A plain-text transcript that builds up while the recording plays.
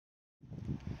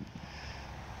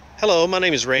Hello, my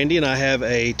name is Randy and I have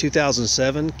a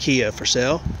 2007 Kia for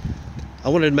sale. I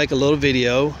wanted to make a little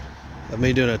video of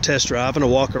me doing a test drive and a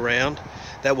walk around.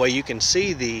 That way you can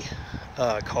see the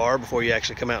car before you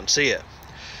actually come out and see it.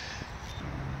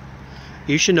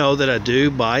 You should know that I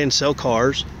do buy and sell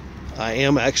cars. I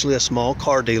am actually a small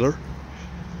car dealer.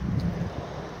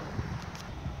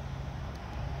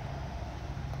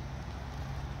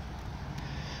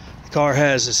 Car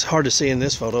has, it's hard to see in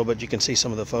this photo, but you can see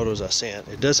some of the photos I sent.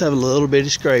 It does have a little bitty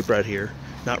scrape right here,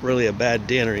 not really a bad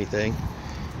dent or anything.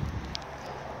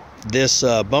 This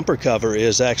bumper cover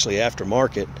is actually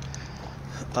aftermarket.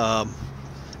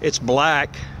 It's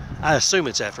black. I assume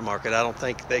it's aftermarket. I don't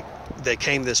think they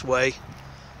came this way.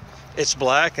 It's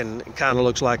black and it kind of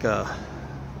looks like a,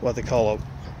 what they call a,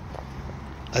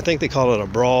 I think they call it a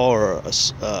bra or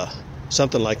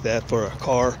something like that for a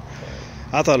car.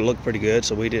 I thought it looked pretty good,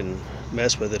 so we didn't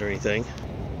mess with it or anything.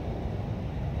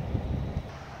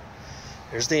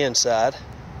 Here's the inside.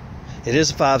 It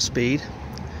is a 5-speed.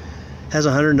 Has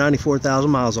 194,000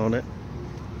 miles on it.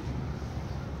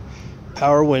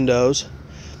 Power windows.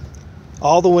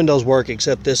 All the windows work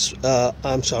except this,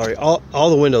 I'm sorry, all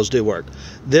the windows do work.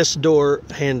 This door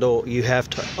handle you have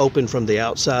to open from the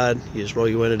outside. You just roll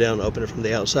your window down and open it from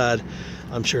the outside.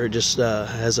 I'm sure it just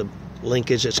has a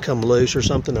linkage that's come loose or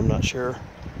something, I'm not sure.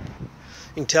 You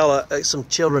can tell some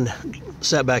children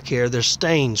sat back here. There's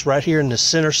stains right here in the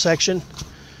center section.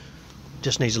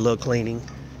 Just needs a little cleaning.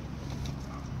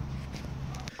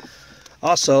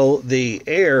 Also, the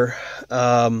air,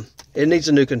 it needs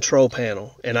a new control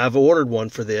panel, and I've ordered one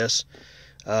for this.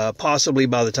 Possibly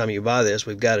by the time you buy this,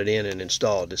 we've got it in and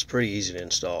installed. It's pretty easy to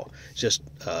install. It's just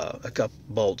a couple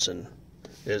bolts, and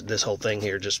this whole thing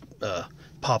here just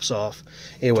pops off.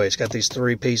 Anyway, it's got these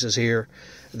 3 pieces here.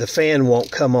 The fan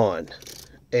won't come on,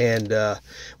 and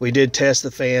we did test the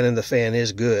fan, and the fan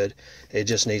is good. It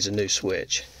just needs a new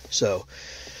switch. So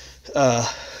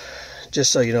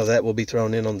just so you know, that will be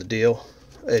thrown in on the deal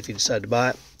if you decide to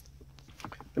buy it.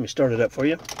 Let me start it up for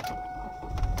you.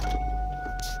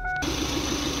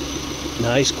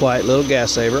 Nice quiet little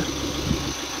gas saver.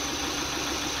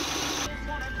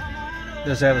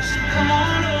 Does have a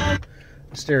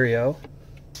stereo.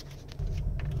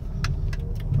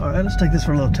 All right, let's take this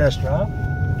for a little test drive.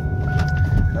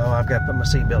 Oh, I've got to put my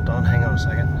seatbelt on. Hang on a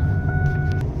second.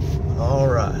 All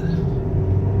right.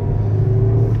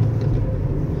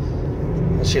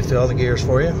 Let's shift through all the gears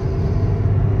for you.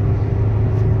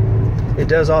 It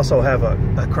does also have a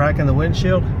crack in the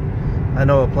windshield. I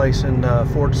know a place in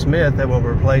Fort Smith that will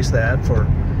replace that for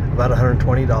about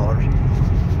 $120.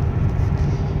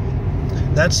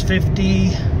 That's 50.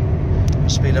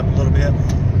 Speed up a little bit.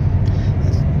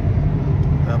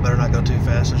 I better not go too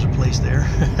fast. There's a police there.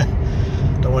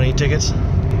 Don't want any tickets.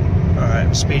 All right,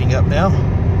 I'm speeding up now.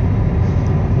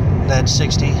 That's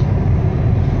 60,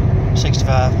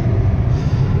 65. You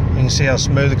can see how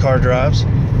smooth the car drives.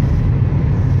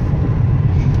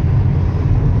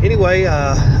 Anyway,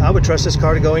 I would trust this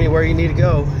car to go anywhere you need to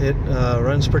go. It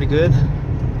runs pretty good.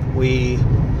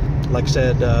 Like I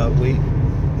said, we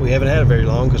haven't had it very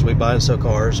long because we buy and sell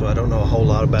cars, so I don't know a whole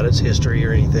lot about its history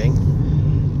or anything.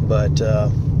 But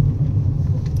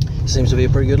it seems to be a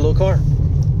pretty good little car.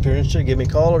 If you're interested, give me a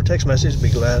call or text message. I'd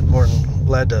be more than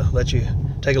glad to let you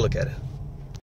take a look at it.